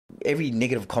every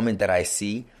negative comment that I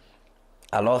see,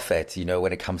 I laugh at,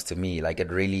 when it comes to me. Like,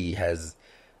 it really has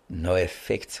no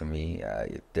effect to me.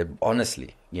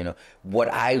 Honestly,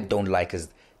 what I don't like is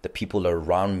the people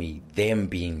around me, them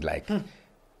being like,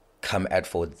 come at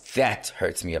for. That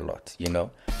hurts me a lot.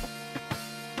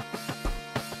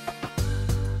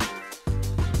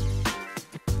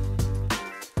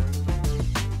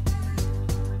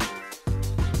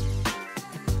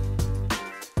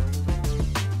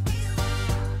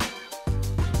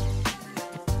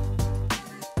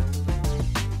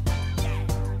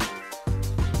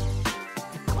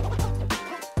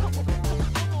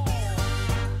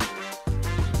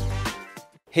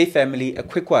 Hey family, a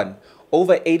quick one.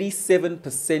 Over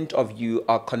 87% of you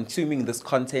are consuming this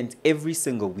content every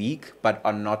single week but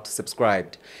are not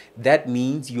subscribed. That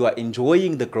means you are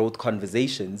enjoying the growth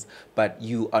conversations, but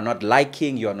you are not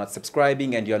liking, you are not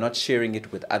subscribing, and you are not sharing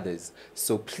it with others.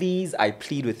 So please, I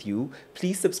plead with you,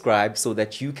 please subscribe so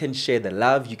that you can share the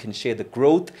love, you can share the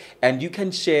growth, and you can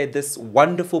share this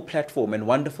wonderful platform and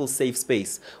wonderful safe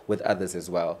space with others as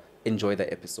well. Enjoy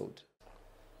the episode.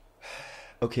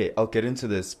 Okay, I'll get into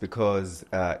this because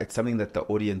it's something that the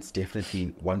audience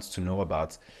definitely wants to know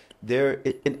about.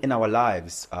 In our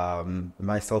lives,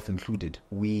 myself included,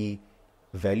 we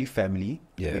value family,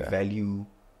 we value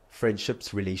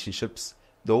friendships, relationships.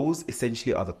 Those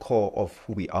essentially are the core of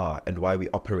who we are and why we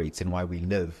operate and why we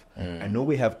live. I know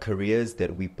we have careers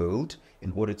that we build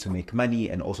in order to make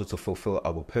money and also to fulfill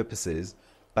our purposes.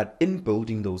 But in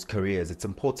building those careers, it's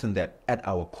important that at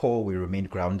our core, we remain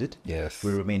grounded,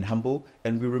 we remain humble,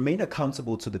 and we remain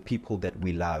accountable to the people that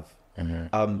we love.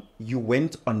 You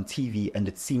went on TV and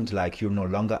it seemed like you're no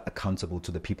longer accountable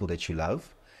to the people that you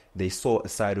love. They saw a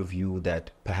side of you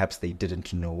that perhaps they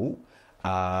didn't know.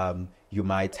 You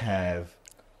might have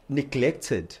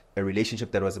neglected a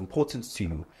relationship that was important to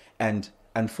you. And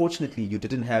unfortunately, you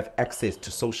didn't have access to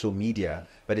social media,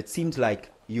 but it seemed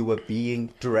like you were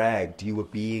being dragged, you were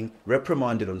being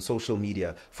reprimanded on social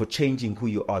media for changing who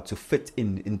you are to fit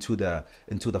into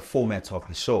the format of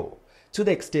the show. To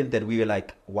the extent that we were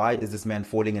like, why is this man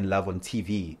falling in love on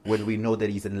TV when we know that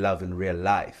he's in love in real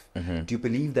life? Do you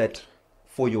believe that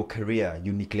for your career,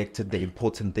 you neglected the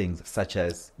important things such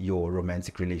as your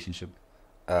romantic relationship?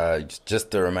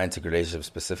 Just the romantic relationship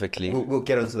specifically? We'll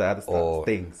get onto the other stuff,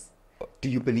 things.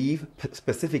 Do you believe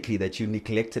specifically that you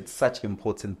neglected such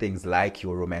important things like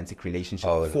your romantic relationship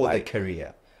for the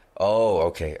career? Oh,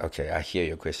 okay. I hear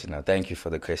your question now. Thank you for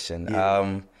the question.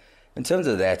 Yeah. In terms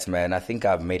of that, man, I think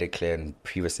I've made it clear in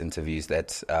previous interviews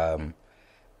that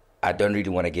I don't really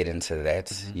want to get into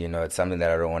that. It's something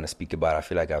that I don't want to speak about. I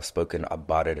feel like I've spoken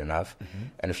about it enough.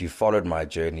 And if you followed my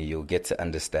journey, you'll get to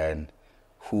understand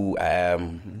who I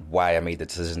am, why I made the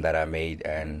decision that I made,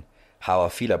 and how I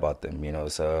feel about them,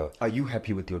 so... Are you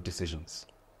happy with your decisions?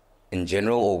 In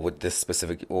general, or with this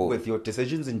specific... With your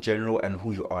decisions in general and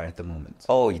who you are at the moment.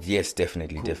 Oh, yes,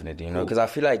 definitely, definitely, because I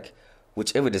feel like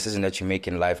whichever decision that you make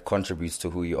in life contributes to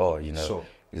who you are, Sure.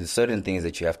 There's certain things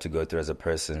that you have to go through as a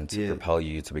person to propel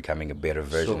you to becoming a better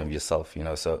version of yourself,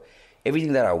 so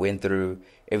everything that I went through,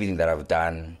 everything that I've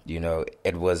done,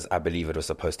 I believe it was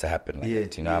supposed to happen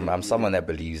like that, I'm someone that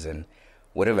believes in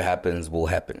whatever happens will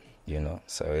happen,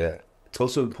 so yeah. It's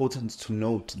also important to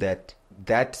note that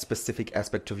that specific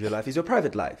aspect of your life is your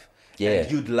private life. Yeah.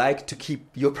 And you'd like to keep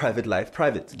your private life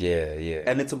private. Yeah.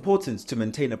 And it's important to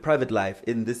maintain a private life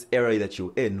in this area that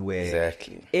you're in where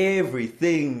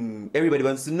everybody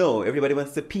wants to know, everybody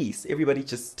wants the peace, everybody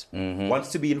just wants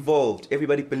to be involved,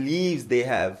 everybody believes they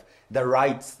have the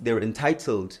rights, they're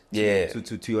entitled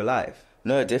to your life.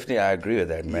 No, definitely, I agree with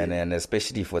that, man. And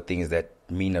especially for things that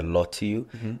mean a lot to you,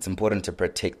 it's important to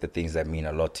protect the things that mean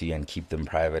a lot to you and keep them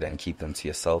private and keep them to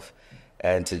yourself,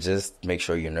 and to just make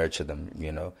sure you nurture them,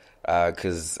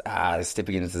 because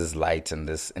stepping into this light and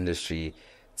this industry,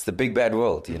 it's the big bad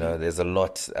world, there's a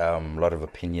lot of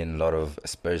opinion, a lot of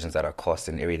aspersions that are cast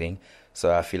and everything.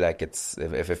 So I feel like it's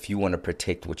if you want to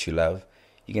protect what you love,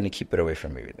 you're going to keep it away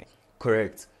from everything.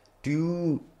 Correct.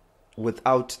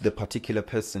 Without the particular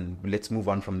person, let's move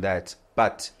on from that.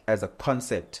 But as a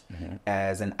concept,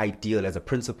 as an ideal, as a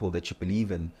principle that you believe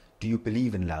in, do you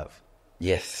believe in love?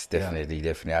 Yes, definitely.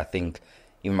 I think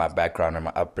even my background and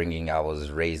my upbringing, I was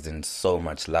raised in so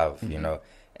much love,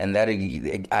 and that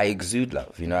I exude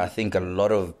love. I think a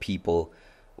lot of people,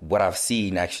 what I've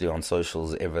seen actually on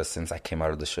socials ever since I came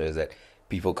out of the show is that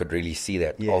people could really see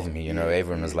that of me.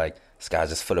 Everyone was like, this guy's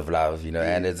just full of love, you know,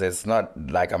 and it's not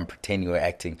like I'm pretending or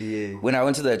acting. Yeah. When I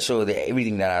went to that show,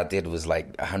 everything that I did was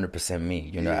like 100% me,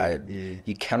 you know.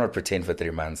 You cannot pretend for 3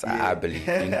 months, I believe,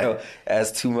 you know.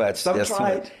 That's too much. Some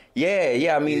tried.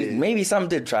 Yeah, I mean, maybe some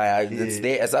did try.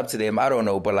 It's up to them, I don't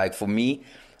know, but like for me,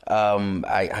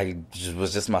 I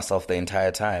was just myself the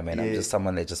entire time, and I'm just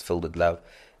someone that just filled with love.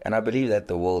 And I believe that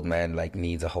the world, man, like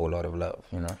needs a whole lot of love,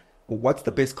 you know. What's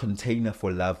the best container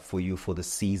for love for you for the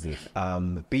season?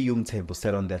 Biyung Temple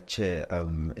sat on that chair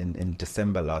in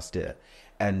December last year,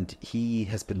 and he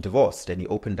has been divorced, and he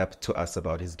opened up to us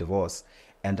about his divorce.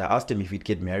 And I asked him if he'd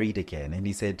get married again, and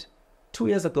he said, 2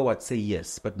 years ago I'd say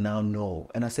yes, but now no.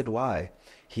 And I said, why?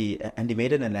 He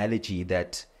made an analogy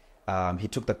that he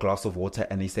took the glass of water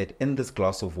and he said, in this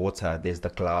glass of water, there's the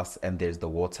glass and there's the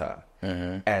water.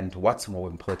 And what's more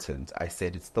important? I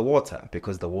said, it's the water,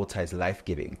 because the water is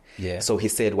life-giving. Yeah. So he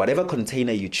said, whatever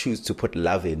container you choose to put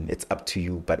love in, it's up to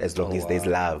you, but as long as there's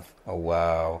love. Oh,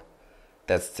 wow.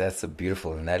 That's a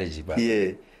beautiful analogy. But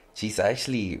Yeah. geez,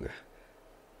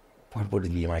 what would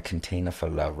be my container for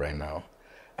love right now?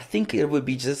 I think it would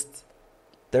be just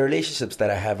the relationships that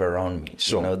I have around me.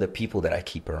 Sure. You know, the people that I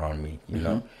keep around me, you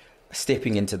know.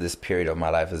 Stepping into this period of my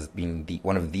life has been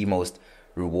one of the most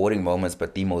rewarding moments,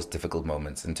 but the most difficult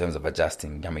moments in terms of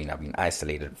adjusting. I mean, I've been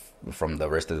isolated from the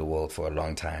rest of the world for a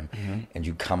long time, and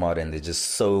you come out and there's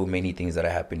just so many things that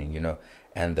are happening, you know,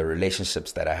 and the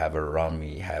relationships that I have around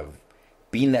me have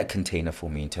been that container for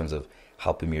me in terms of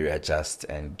helping me readjust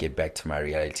and get back to my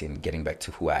reality and getting back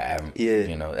to who I am.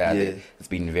 You know, it's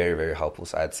been very, very helpful.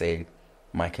 So I'd say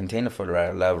my container for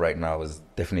love right now is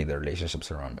definitely the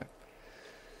relationships around me.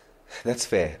 That's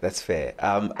fair.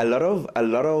 A lot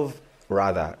of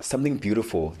something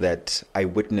beautiful that I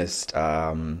witnessed.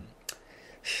 My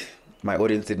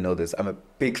audience didn't know this. I'm a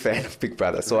big fan of Big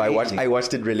Brother, so Really? I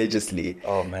watched it religiously.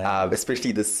 Oh man,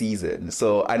 especially this season.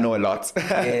 So I know a lot.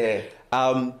 Yeah.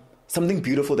 Something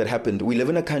beautiful that happened. We live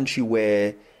in a country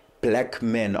where black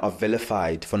men are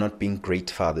vilified for not being great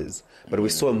fathers. But we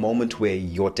saw a moment where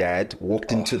your dad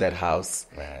walked into that house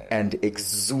and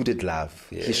exuded love.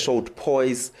 Yeah. He showed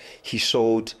poise. He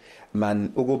showed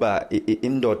indoda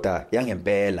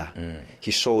yangempela.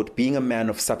 He showed being a man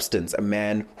of substance, a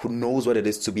man who knows what it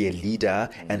is to be a leader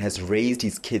and has raised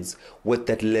his kids with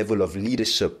that level of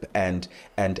leadership and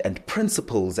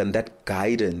principles and that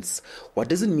guidance. What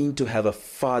does it mean to have a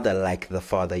father like the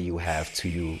father you have to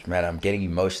you? Man, I'm getting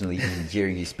emotional even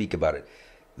hearing you speak about it.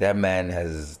 That man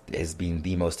has been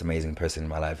the most amazing person in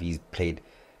my life. He's played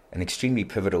an extremely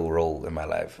pivotal role in my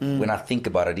life. When I think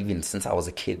about it, even since I was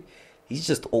a kid, he's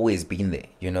just always been there,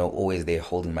 you know, always there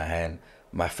holding my hand.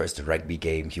 My first rugby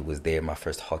game, he was there. My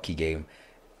first hockey game.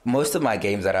 Most of my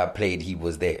games that I played, he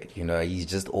was there. You know, he's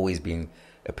just always been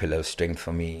a pillar of strength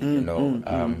for me, you know.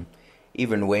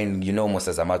 Even when, you know, most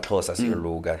as I'm a close as you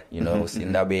know,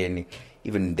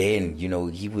 even then, you know,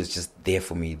 he was just there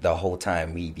for me the whole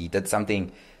time. He did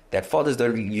something that fathers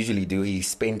don't usually do. He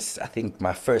spent, I think,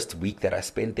 my first week that I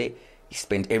spent there, he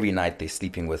spent every night there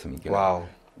sleeping with me. You know? Wow.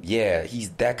 Yeah, he's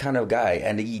that kind of guy.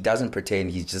 And he doesn't pretend.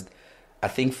 He's just, I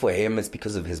think for him, it's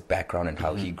because of his background and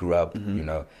how he grew up, you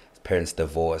know. His parents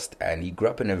divorced, and he grew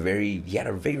up in he had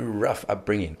a very rough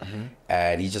upbringing.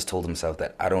 And he just told himself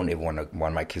that I don't ever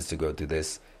want my kids to go through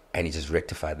this. And he just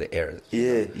rectified the errors.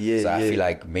 So I feel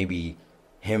like maybe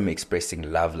him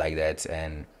expressing love like that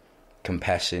and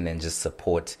compassion and just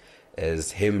support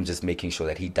is him just making sure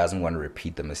that he doesn't want to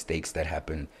repeat the mistakes that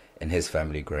happened in his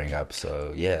family growing up.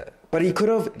 So yeah. But he could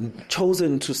have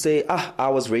chosen to say, I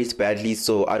was raised badly,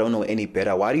 so I don't know any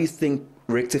better. Why do you think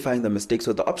rectifying the mistakes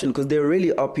was the option? Because there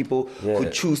really are people who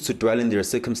choose to dwell in their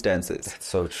circumstances. That's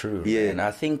so true. Yeah. And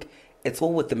I think it's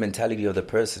all with the mentality of the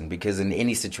person, because in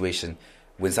any situation,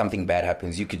 when something bad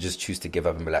happens, you could just choose to give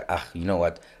up and be like, you know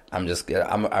what? I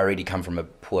already come from a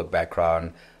poor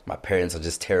background. My parents are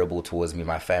just terrible towards me.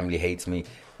 My family hates me.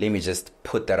 Let me just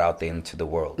put that out there into the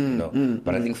world, you know?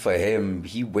 But I think for him,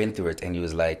 he went through it and he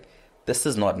was like, this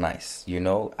is not nice, you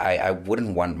know? I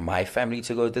wouldn't want my family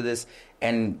to go through this.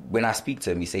 And when I speak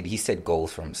to him, he set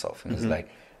goals for himself. And he's like,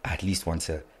 I at least want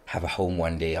to have a home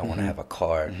one day. I want to have a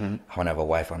car. I want to have a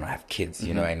wife. I want to have kids,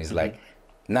 you know? And he's like,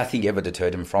 nothing ever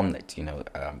deterred him from that, you know,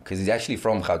 because he's actually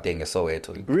from Gauteng,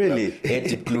 Owethu. Really?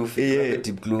 Deep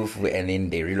Kloof, and then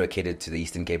they relocated to the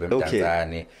Eastern Cape of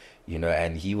Tanzania, you know,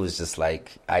 and he was just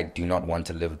like, I do not want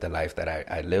to live the life that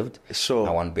I lived. Sure.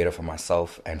 I want better for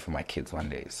myself and for my kids one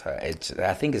day. So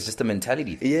I think it's just a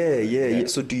mentality thing. Yeah.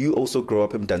 So do you also grow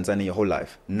up in Tanzania your whole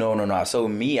life? No. So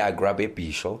me, I grew up at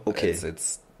Bisho. Okay.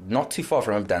 It's not too far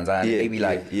from Tanzania,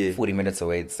 maybe 40 minutes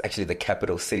away. It's actually the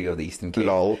capital city of the Eastern Cape.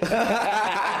 Lol.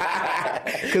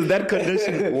 Because that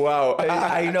condition, wow.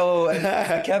 I know.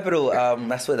 The capital,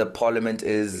 that's where the parliament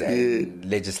is and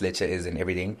legislature is and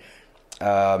everything.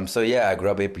 So yeah, I grew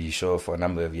up at Bisho for a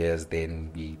number of years.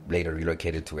 Then we later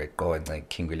relocated to Eko in like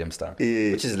King Williamstown,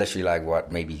 which is literally like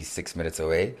what, maybe 6 minutes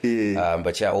away.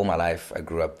 But yeah, all my life I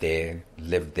grew up there,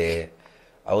 lived there.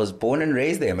 I was born and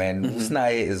raised there, man.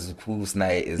 Sinaye is who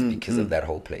Sinaye is because of that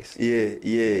whole place.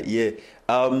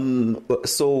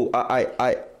 So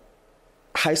I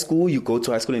high school, you go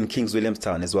to high school in Kings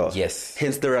Williamstown as well. Yes.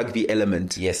 Hence the rugby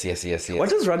element. Yes. What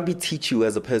does rugby teach you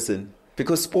as a person?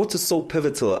 Because sports is so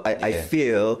pivotal, I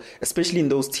feel, especially in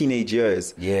those teenage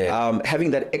years.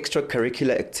 Having that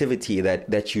extracurricular activity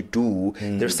that you do,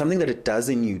 there's something that it does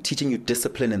in you, teaching you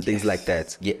discipline and things like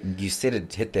that. Yeah, you said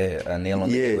it, hit the nail on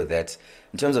the head with that.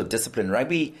 In terms of discipline,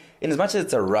 rugby, in as much as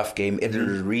it's a rough game, it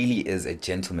really is a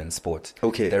gentleman's sport.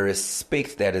 Okay. The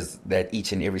respect that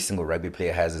each and every single rugby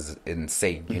player has is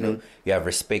insane. You know, you have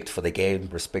respect for the game,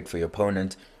 respect for your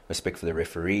opponent, respect for the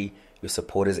referee, your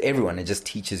supporters, everyone. It just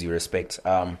teaches you respect.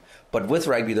 But with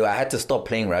rugby, though, I had to stop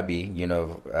playing rugby. You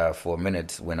know, for a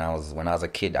minute when I was a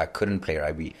kid, I couldn't play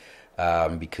rugby.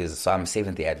 Because I'm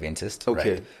Seventh-day Adventist.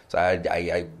 Okay. Right? So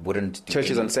I wouldn't do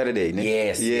church is on Saturday.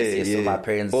 Yes. So my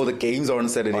parents, all the games are on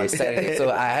Saturday.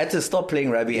 So I had to stop playing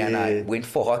rugby and I went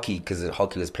for hockey because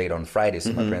hockey was played on Friday.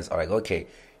 So my parents are like, okay,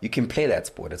 you can play that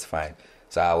sport, it's fine.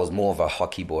 So I was more of a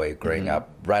hockey boy growing up,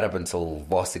 right up until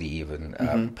varsity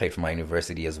even. Played for my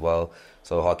university as well.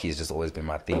 So hockey has just always been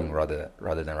my thing rather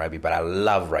than rugby. But I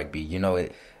love rugby. You know,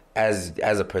 as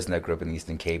a person that grew up in the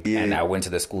Eastern Cape and I went to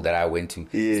the school that I went to,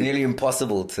 it's nearly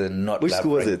impossible to not Which love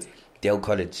school was rugby. it? Dale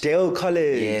College. Dale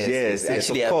College, yes,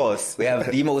 Actually, of course. We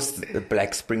have the most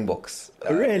black Springboks.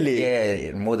 Really?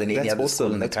 Yeah, more than any other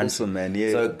school in the country. Awesome, man.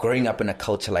 Yeah. So growing up in a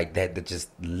culture like that just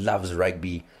loves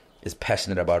rugby, is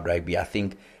passionate about rugby, I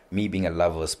think me being a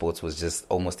lover of sports was just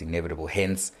almost inevitable.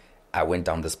 Hence, I went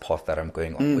down this path that I'm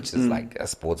going on, which is like a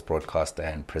sports broadcaster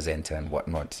and presenter and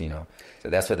whatnot, you know. So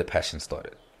that's where the passion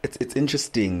started. It's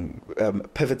interesting,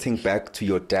 pivoting back to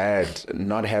your dad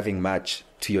not having much,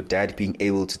 to your dad being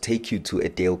able to take you to a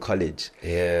Dale College.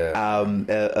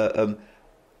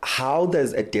 How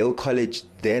does a Dale College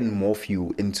then morph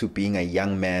you into being a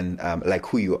young man like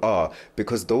who you are?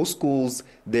 Because those schools,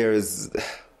 there's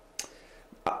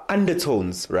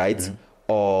undertones, right,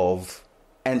 of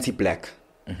anti-black.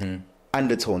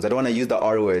 Undertones. I don't want to use the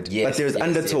R word, but there's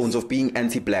undertones of being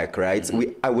anti-black, right?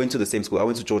 I went to the same school. I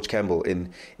went to George Campbell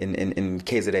in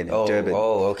KZN, in Durban.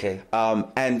 Oh, okay.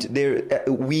 And there,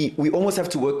 we almost have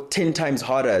to work 10 times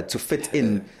harder to fit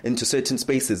into certain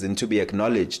spaces and to be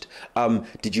acknowledged.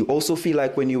 Did you also feel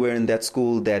like when you were in that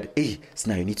school that,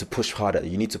 now you need to push harder.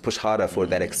 You need to push harder for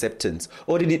that acceptance,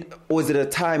 or was it a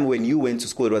time when you went to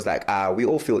school it was like, we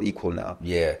all feel equal now?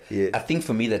 Yeah. I think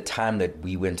for me, the time that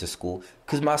we went to school,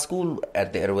 because my school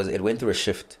it went through a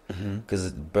shift.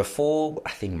 Because before, I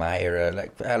think my era,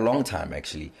 like a long time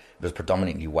actually, it was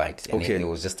predominantly white, and it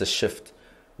was just a shift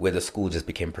where the school just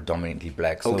became predominantly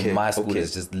black. So my school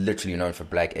is just literally known for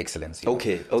black excellence. So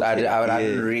I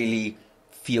didn't really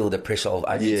feel the pressure of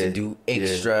I need to do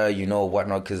extra, you know,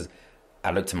 whatnot. Because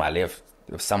I look to my left,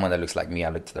 if someone that looks like me, I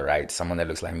look to the right, someone that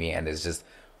looks like me, and there's just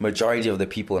majority of the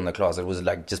people in the class, it was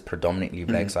like just predominantly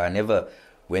black. So I never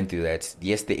went through that.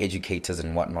 Yes, the educators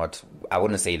and whatnot, I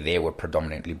wouldn't say they were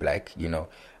predominantly black, you know,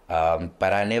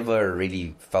 but I never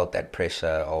really felt that pressure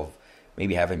of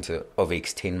maybe having to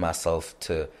overextend myself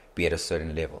to be at a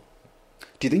certain level.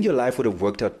 Do you think your life would have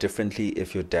worked out differently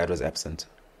if your dad was absent?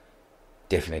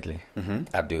 Definitely.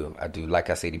 I do. Like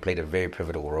I said, he played a very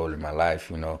pivotal role in my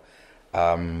life, you know.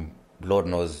 Lord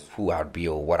knows who I'd be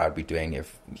or what I'd be doing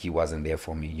if he wasn't there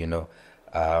for me, you know.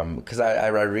 Because I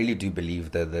really do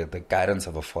believe that the guidance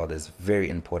of a father is very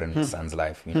important in his son's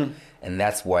life, you know? And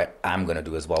that's what I'm going to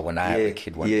do as well when I have a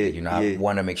kid one day, you know. I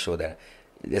want to make sure that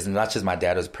as much as my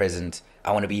dad was present,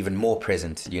 I want to be even more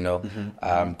present, you know,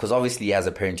 because obviously as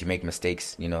a parent you make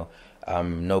mistakes, you know.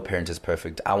 No parent is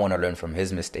perfect. I want to learn from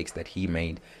his mistakes that he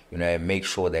made, you know, and make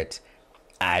sure that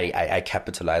I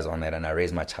capitalize on that and I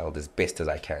raise my child as best as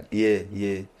I can.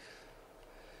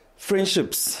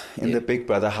 Friendships in the Big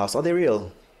Brother house, are they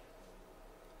real?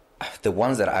 The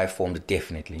ones that I formed,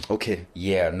 definitely. Okay.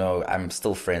 Yeah, no, I'm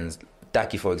still friends.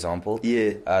 Daki, for example.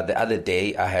 Yeah. The other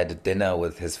day, I had a dinner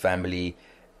with his family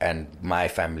and my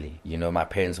family. You know, my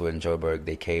parents were in Joburg.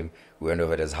 They came. We went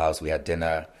over to his house. We had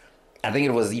dinner. I think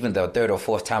it was even the third or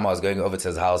fourth time I was going over to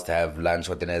his house to have lunch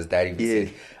or dinner. His dad even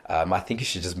said, I think you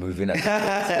should just move in.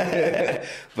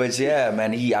 But yeah,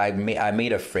 man, I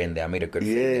made a friend there. I made a good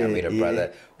friend there. I made a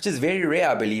brother, which is very rare,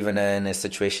 I believe, in a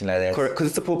situation like that. Correct,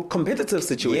 because it's a competitive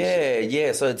situation.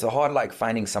 Yeah. So it's hard, like,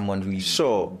 finding someone who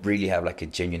you really have, like, a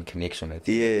genuine connection with.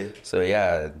 Yeah. So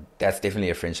yeah, that's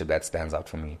definitely a friendship that stands out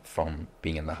for me from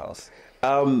being in the house.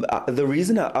 The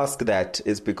reason I ask that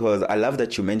is because I love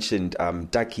that you mentioned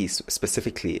Ducky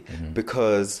specifically,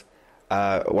 because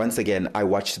once again, I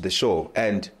watched the show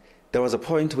and there was a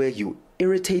point where you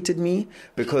irritated me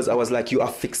because I was like, you are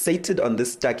fixated on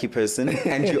this Ducky person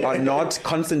and you are not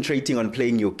concentrating on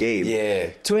playing your game. Yeah.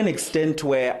 To an extent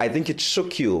where I think it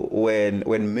shook you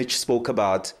when Mitch spoke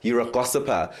about you're a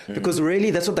gossiper, because really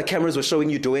that's what the cameras were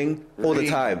showing you doing all the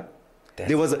time.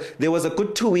 There was a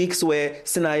good 2 weeks where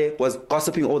Sinaye was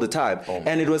gossiping all the time,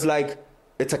 and it was like,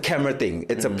 it's a camera thing,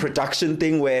 it's a production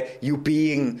thing where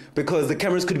because the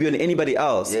cameras could be on anybody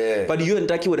else, but you and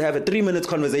Ducky would have a 3 minutes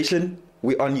conversation.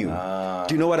 We're on you.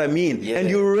 Do you know what I mean? Yeah. And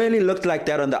you really looked like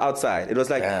that on the outside. It was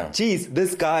like, geez,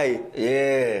 this guy.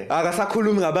 Yeah.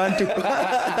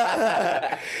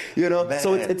 You know? Man.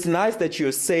 So it's nice that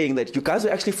you're saying that you guys are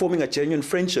actually forming a genuine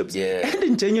friendships. Yeah. And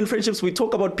in genuine friendships, we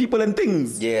talk about people and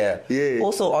things. Yeah.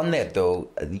 Also on that, though,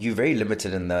 you're very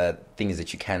limited in the things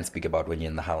that you can speak about when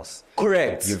you're in the house.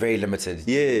 Correct. You're very limited.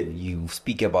 Yeah. You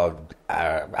speak about,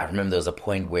 I remember there was a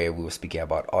point where we were speaking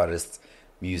about artists,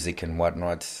 music and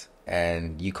whatnot,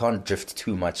 and you can't drift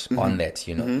too much on that,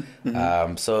 you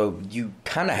know. So you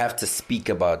kind of have to speak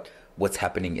about what's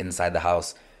happening inside the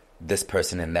house, this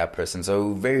person and that person.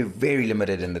 So very, very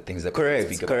limited in the things that we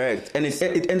speak about. Correct. And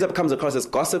it ends up comes across as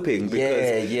gossiping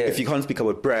because if you can't speak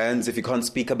about brands, if you can't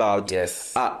speak about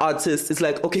artists, it's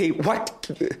like, okay, what's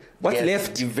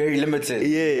left? You're very limited.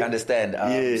 Yeah. You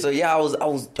understand? So yeah, I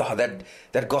was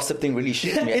that gossip thing really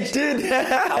shit me. It did.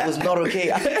 I was not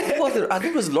okay. I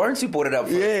think it was Lawrence who brought it up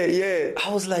first. Yeah.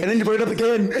 I was like, and then you brought it up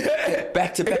again.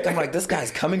 back to back. I'm like, this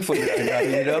guy's coming for me,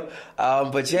 you know?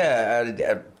 But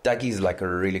yeah, Ducky's like a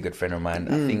really good friend of mine.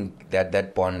 I think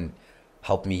that bond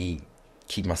helped me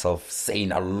keep myself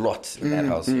sane a lot in that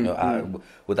house. You know,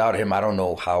 without him, I don't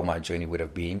know how my journey would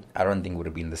have been. I don't think it would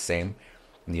have been the same.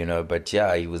 You know, but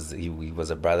yeah, he was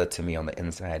a brother to me on the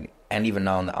inside, and even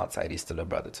now on the outside, he's still a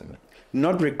brother to me.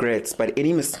 Not regrets, but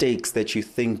any mistakes that you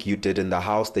think you did in the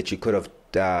house that you could have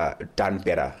done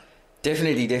better.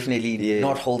 Definitely.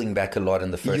 Not holding back a lot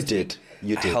in the first. You did.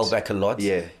 I held back a lot.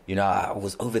 Yeah. You know, I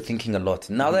was overthinking a lot.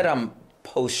 Now that I'm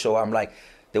post-show, I'm like,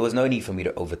 there was no need for me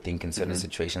to overthink in certain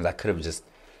situations. I could have just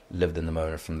lived in the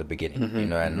moment from the beginning, you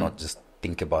know, and not just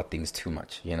think about things too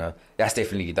much, you know. That's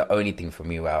definitely the only thing for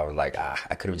me where I was like,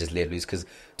 I could have just let loose, because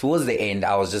towards the end,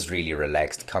 I was just really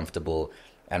relaxed, comfortable,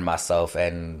 and myself,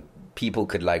 and people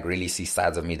could like really see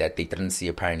sides of me that they didn't see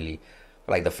apparently.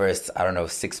 Like the first,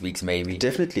 6 weeks maybe.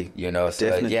 Definitely. You know,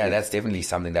 so yeah, that's definitely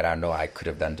something that I know I could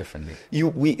have done differently.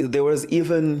 There was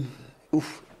even,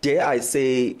 dare I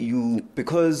say,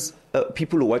 because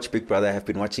people who watch Big Brother have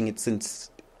been watching it since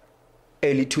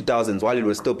early 2000s while it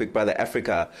was still Big Brother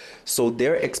Africa, so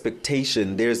their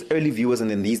expectation, there's early viewers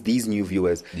and then these new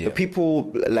viewers, the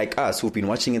people like us who've been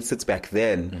watching it since back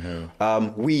then,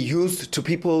 we used to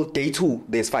people day two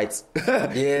there's fights.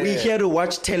 We're here to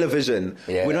watch television.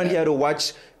 We're not here to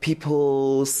watch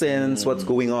people sense what's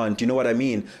going on. Do you know what I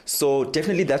mean? So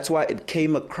definitely that's why it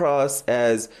came across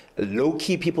as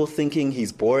low-key people thinking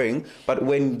he's boring. But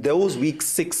when those weeks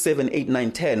 6, 7, 8,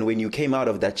 9, 10, when you came out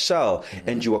of that shell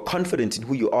and you were confident in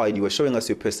who you are and you were showing us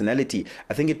your personality,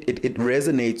 I think it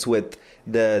resonates with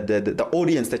the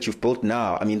audience that you've built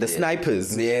now. I mean, the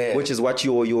snipers, which is what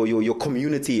your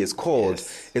community is called,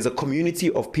 is a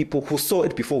community of people who saw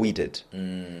it before we did,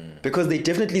 because they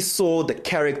definitely saw the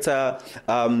character.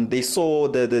 They saw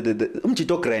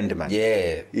the man.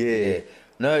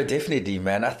 No, definitely,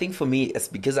 man. I think for me, it's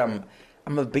because I'm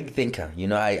a big thinker. You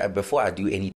know, I before I do anything,